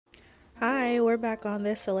Hi, we're back on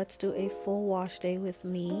this, so let's do a full wash day with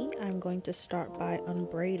me. I'm going to start by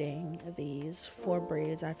unbraiding these 4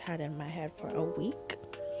 braids I've had in my head for a week.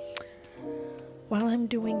 While I'm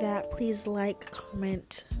doing that, please like,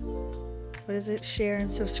 comment, share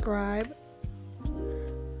and subscribe.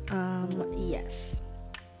 Yes.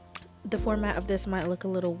 The format of this might look a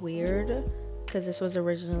little weird because this was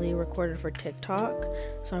originally recorded for TikTok.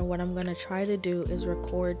 So what I'm going to try to do is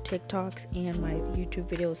record TikToks and my YouTube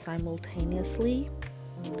videos simultaneously,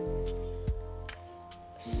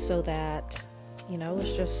 so that,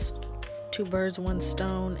 it's just 2 birds, 1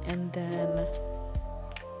 stone. And then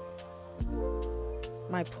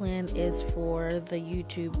my plan is for the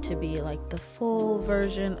YouTube to be like the full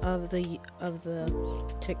version of the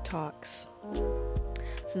TikToks,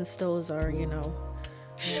 since those are,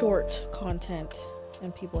 short content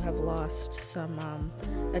and people have lost some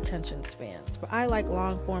attention spans. But I like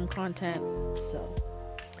long form content, so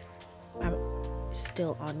I'm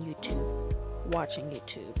still on YouTube, watching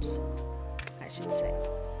YouTubes, I should say.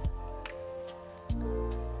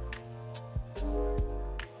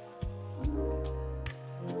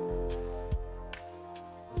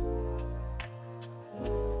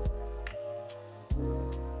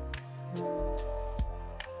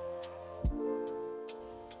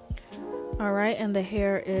 Alright, and the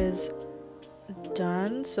hair is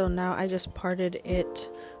done. So now I just parted it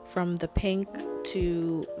from the pink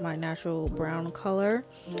to my natural brown color,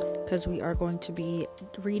 because we are going to be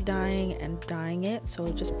re-dyeing and dyeing it.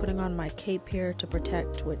 So just putting on my cape here to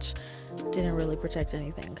protect, which didn't really protect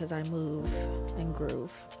anything because I move and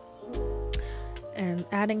groove. And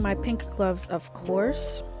adding my pink gloves, of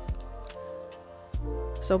course.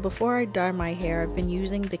 So before I dye my hair, I've been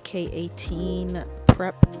using the K18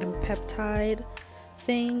 Prep and Peptide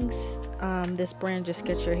things. This brand just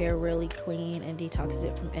gets your hair really clean and detoxes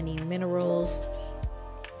it from any minerals,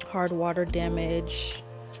 hard water damage,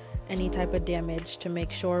 any type of damage, to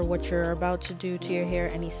make sure what you're about to do to your hair,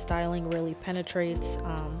 any styling, really penetrates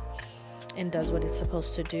and does what it's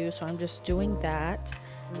supposed to do. So I'm just doing that.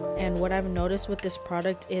 And what I've noticed with this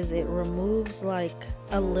product is it removes like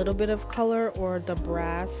a little bit of color, or the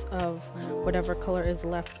brass of whatever color is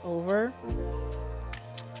left over.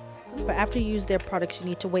 But after you use their products, you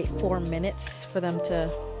need to wait 4 minutes for them to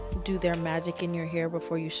do their magic in your hair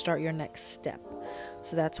before you start your next step.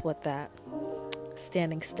 So that's what that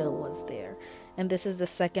standing still was there. And this is the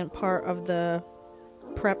second part of the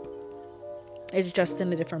prep. It's just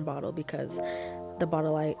in a different bottle because the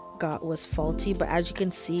bottle I got was faulty. But as you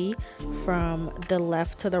can see, from the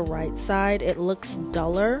left to the right side, it looks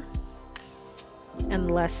duller and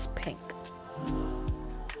less pink.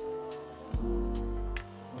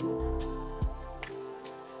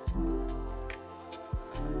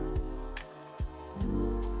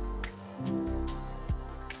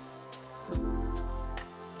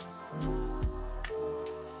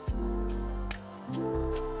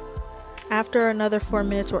 After another 4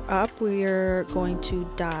 minutes were up, we're going to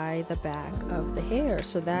dye the back of the hair.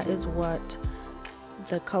 So that is what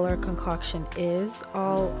the color concoction is.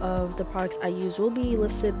 All of the products I use will be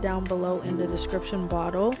listed down below in the description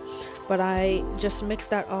bottle, but I just mixed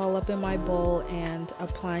that all up in my bowl and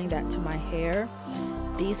applying that to my hair.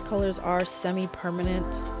 These colors are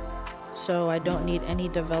semi-permanent, so I don't need any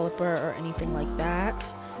developer or anything like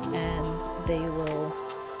that, and they will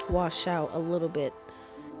wash out a little bit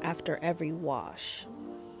after every wash.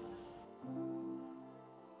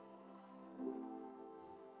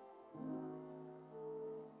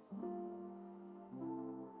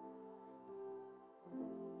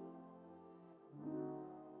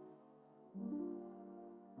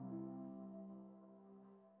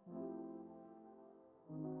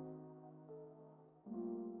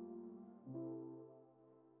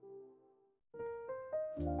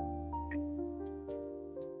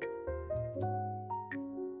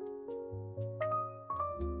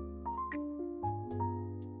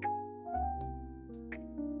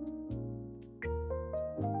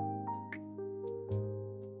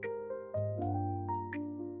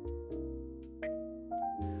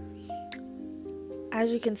 As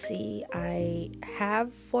you can see, I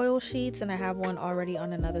have foil sheets and I have one already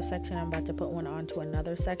on another section. I'm about to put one onto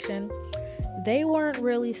another section. They weren't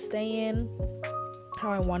really staying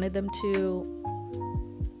how I wanted them to.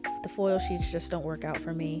 The foil sheets just don't work out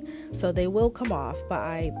for me, so they will come off, but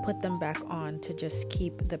I put them back on to just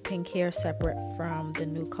keep the pink hair separate from the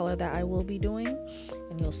new color that I will be doing,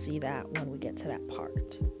 and you'll see that when we get to that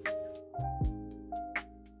part.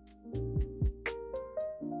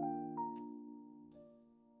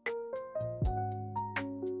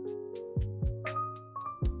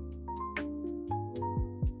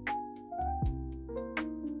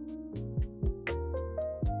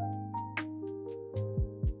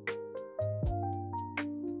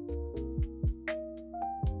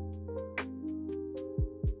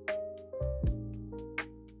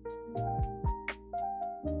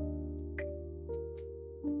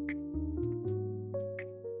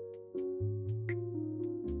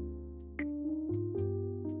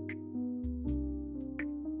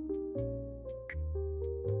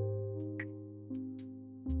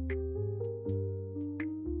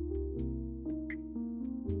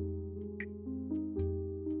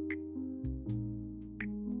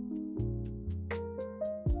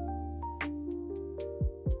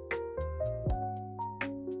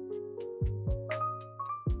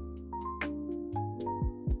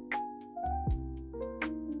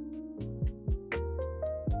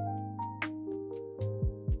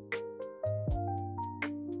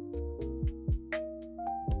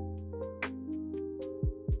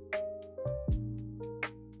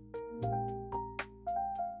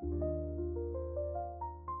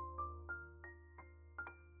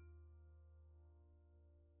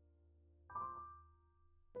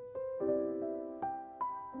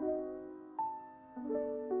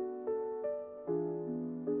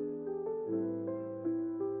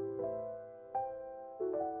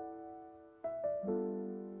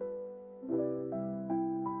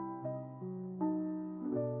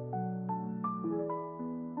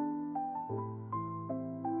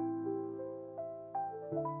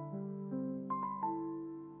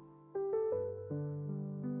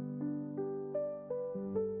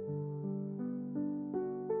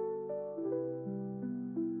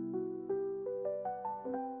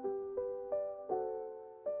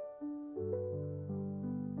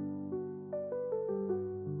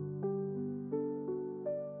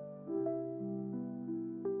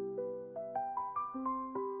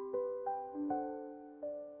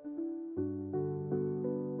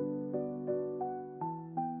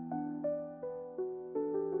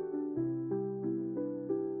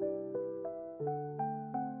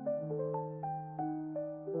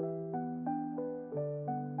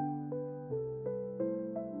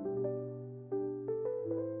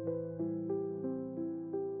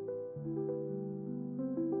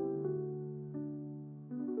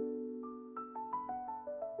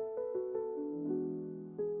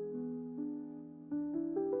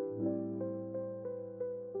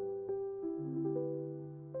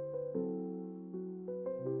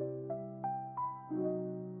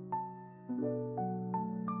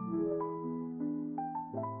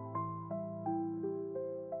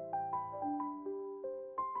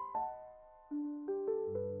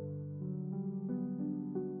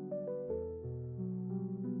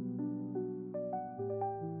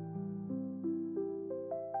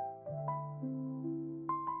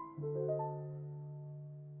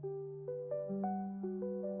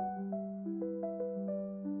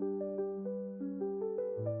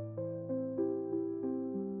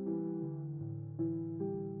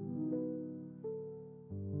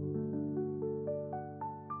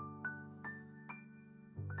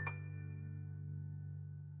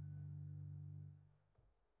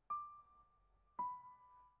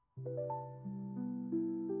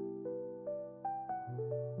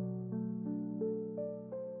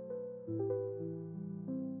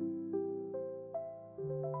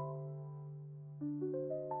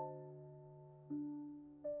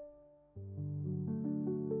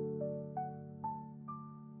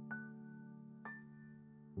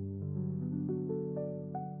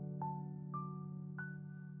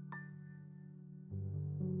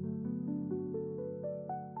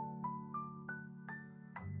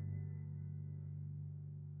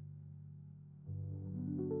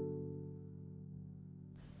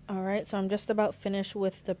 Alright, so I'm just about finished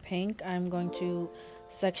with the pink. I'm going to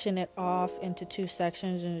section it off into 2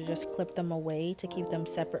 sections and just clip them away to keep them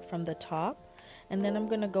separate from the top. And then I'm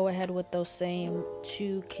going to go ahead with those same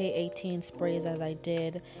 2 K18 sprays as I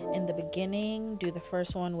did in the beginning. Do the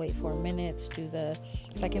first one, wait 4 minutes. Do the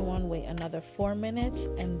second one, wait another 4 minutes.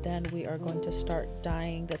 And then we are going to start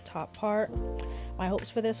dyeing the top part. My hopes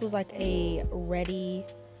for this was like a reddy,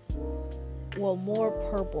 well, more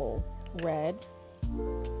purple red.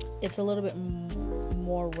 It's a little bit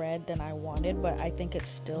more red than I wanted, but I think it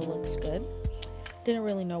still looks good. Didn't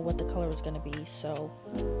really know what the color was going to be, so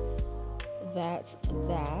that's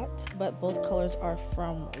that. But both colors are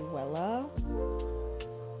from Wella.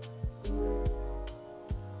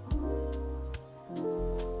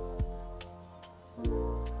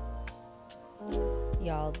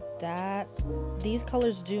 Y'all, these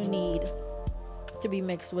colors do need to be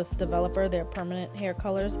mixed with developer. They're permanent hair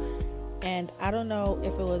colors, and I don't know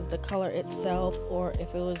if it was the color itself or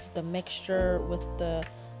if it was the mixture with the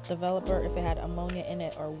developer, if it had ammonia in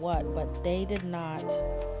it or what, but they did not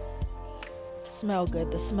smell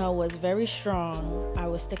good. The smell was very strong. I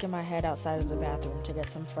was sticking my head outside of the bathroom to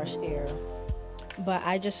get some fresh air. But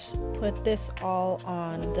I just put this all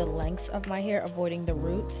on the lengths of my hair, avoiding the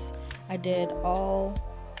roots.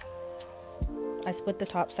 I split the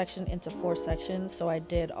top section into 4 sections, so I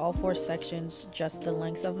did all 4 sections just the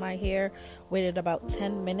lengths of my hair, waited about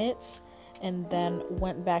 10 minutes, and then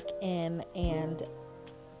went back in and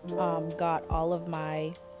got all of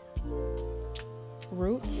my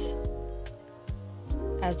roots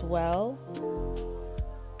as well,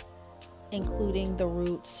 including the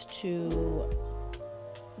roots to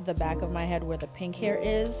the back of my head where the pink hair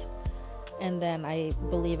is. And then I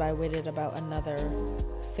believe I waited about another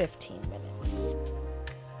 15 minutes.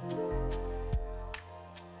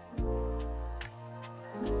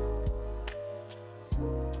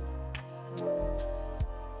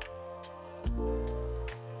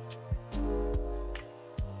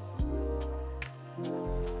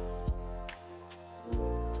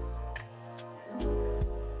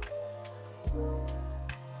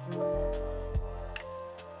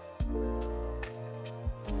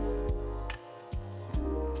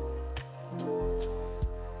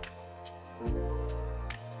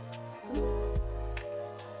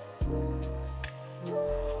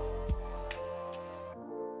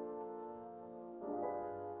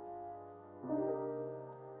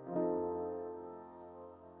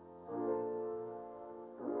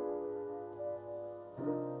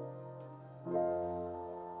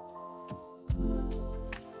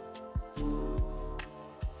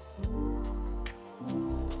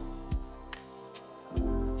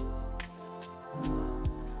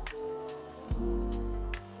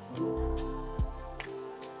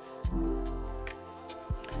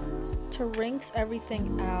 To rinse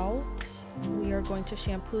everything out, we are going to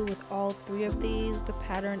shampoo with all 3 of these. The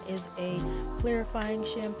pattern is a clarifying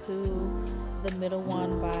shampoo, the middle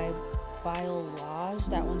one by Biolage.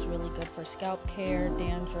 That one's really good for scalp care,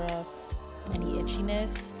 dandruff, any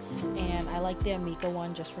itchiness. And I like the amika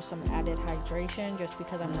one just for some added hydration, just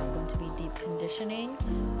because I'm not going to be deep conditioning.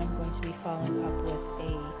 I'm going to be following up with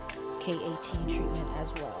a K18 treatment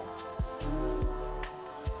as well.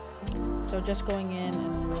 So just going in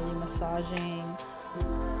and really massaging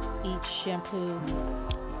each shampoo,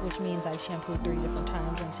 which means I shampoo 3 different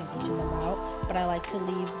times, rinsing each of them out. But I like to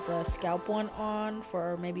leave the scalp one on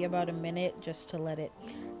for maybe about a minute just to let it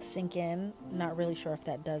sink in. Not really sure if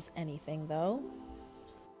that does anything though.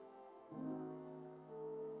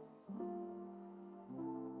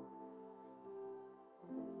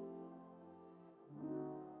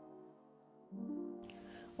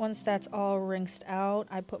 Once that's all rinsed out,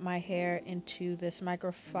 I put my hair into this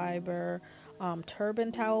microfiber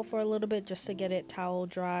turban towel for a little bit just to get it towel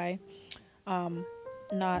dry,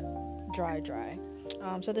 not dry.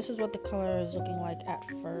 So this is what the color is looking like at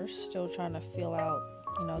first. Still trying to feel out,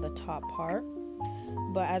 the top part.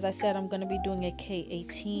 But as I said, I'm going to be doing a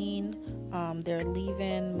K18, their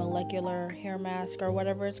leave-in molecular hair mask or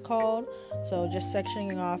whatever it's called. So just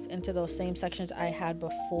sectioning off into those same sections I had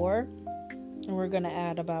before. And we're going to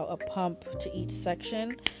add about a pump to each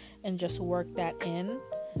section and just work that in.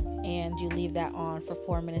 And you leave that on for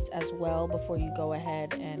 4 minutes as well before you go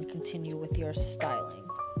ahead and continue with your styling.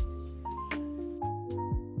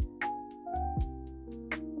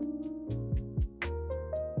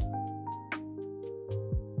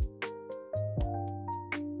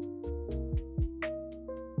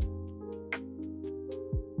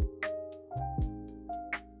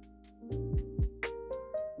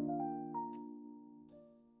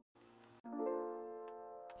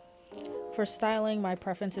 For styling, my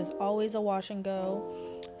preference is always a wash and go.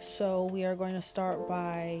 So we are going to start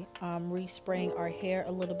by respraying our hair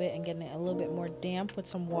a little bit and getting it a little bit more damp with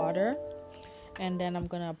some water. And then I'm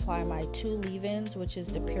going to apply my 2 leave-ins, which is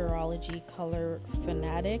the Pureology Color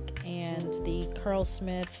Fanatic and the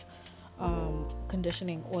Curlsmith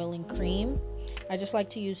Conditioning Oiling Cream. I just like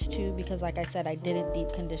to use 2 because, like I said, I didn't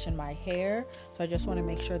deep condition my hair. So I just want to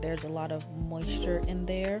make sure there's a lot of moisture in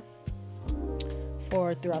there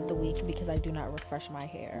for throughout the week because I do not refresh my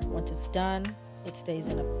hair. Once it's done, it stays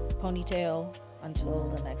in a ponytail until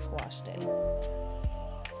the next wash day.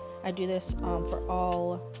 I do this for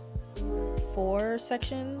all 4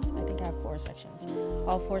 sections. I think I have 4 sections.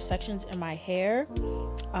 All 4 sections in my hair.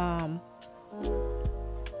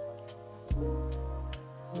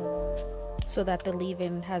 So that the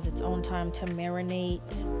leave-in has its own time to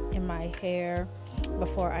marinate in my hair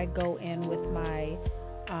before I go in with my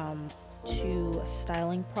 2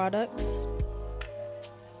 styling products.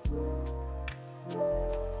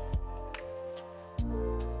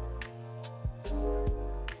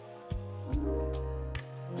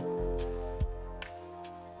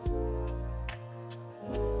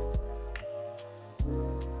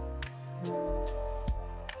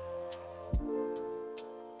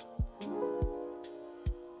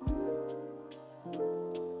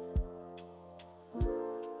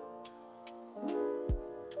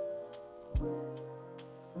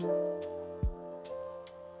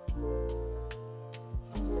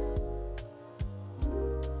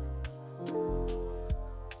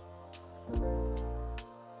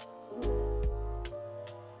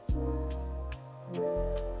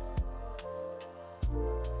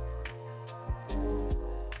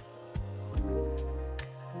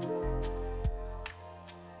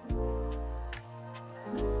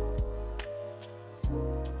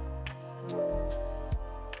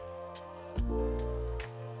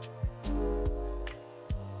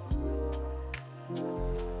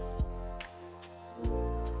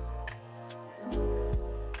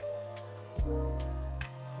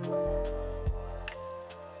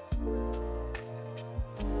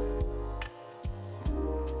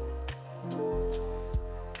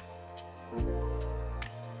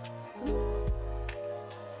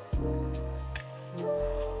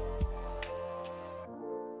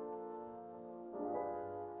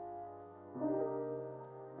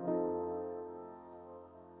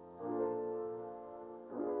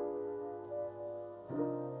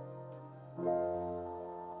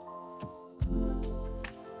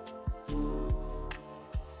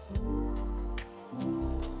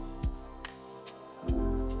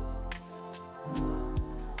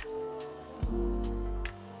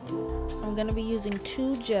 I'm going to be using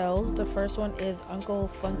 2 gels. The first one is Uncle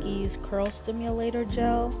Funky's Curl Stimulator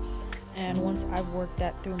Gel. And once I've worked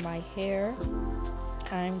that through my hair,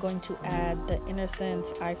 I'm going to add the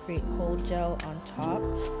Innocence I Create Hold Gel on top.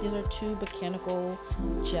 These are 2 botanical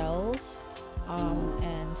gels.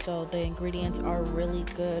 And so the ingredients are really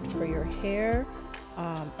good for your hair,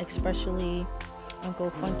 especially Uncle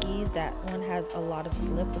Funky's. That one has a lot of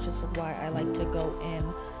slip, which is why I like to go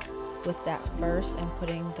in with that first and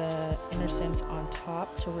putting the Innocence on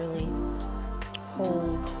top to really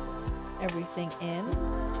hold everything in.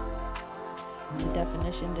 The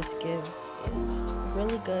definition this gives is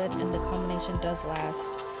really good, and the combination does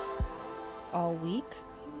last all week,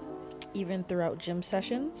 even throughout gym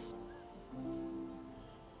sessions.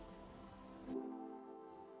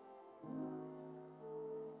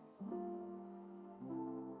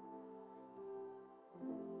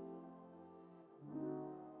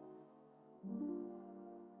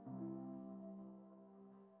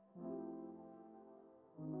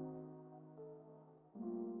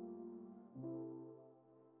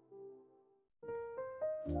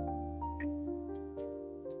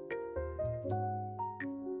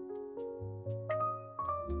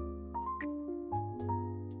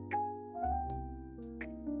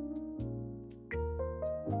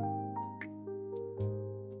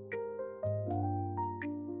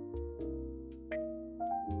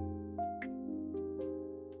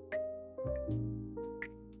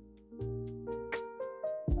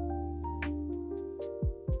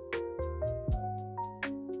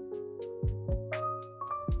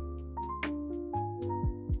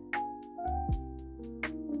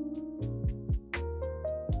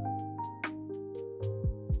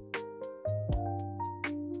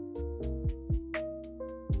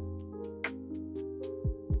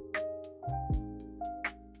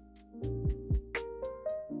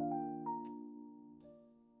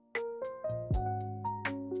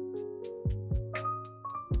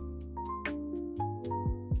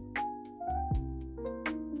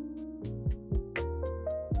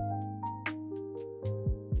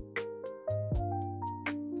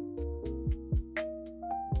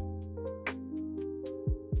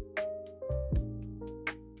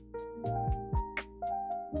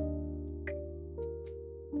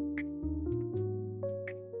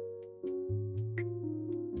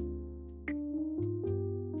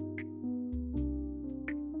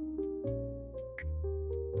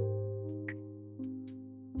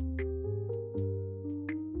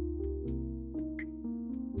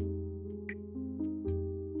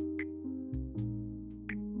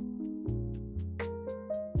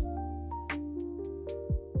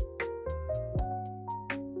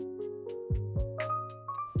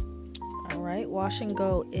 Alright, wash and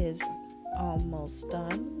go is almost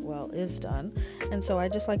done. Well, is done. And so I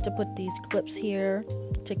just like to put these clips here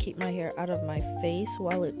to keep my hair out of my face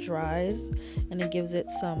while it dries, and it gives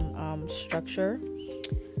it some structure.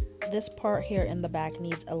 This part here in the back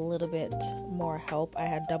needs a little bit more help. I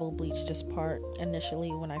had double bleached this part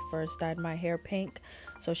initially when I first dyed my hair pink,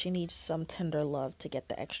 so she needs some tender love to get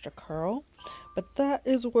the extra curl. But that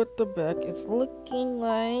is what the back is looking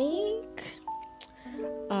like.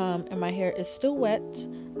 And my hair is still wet.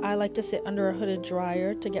 I like to sit under a hooded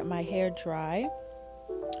dryer to get my hair dry.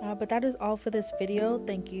 But that is all for this video.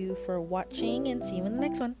 Thank you for watching, and see you in the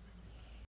next one.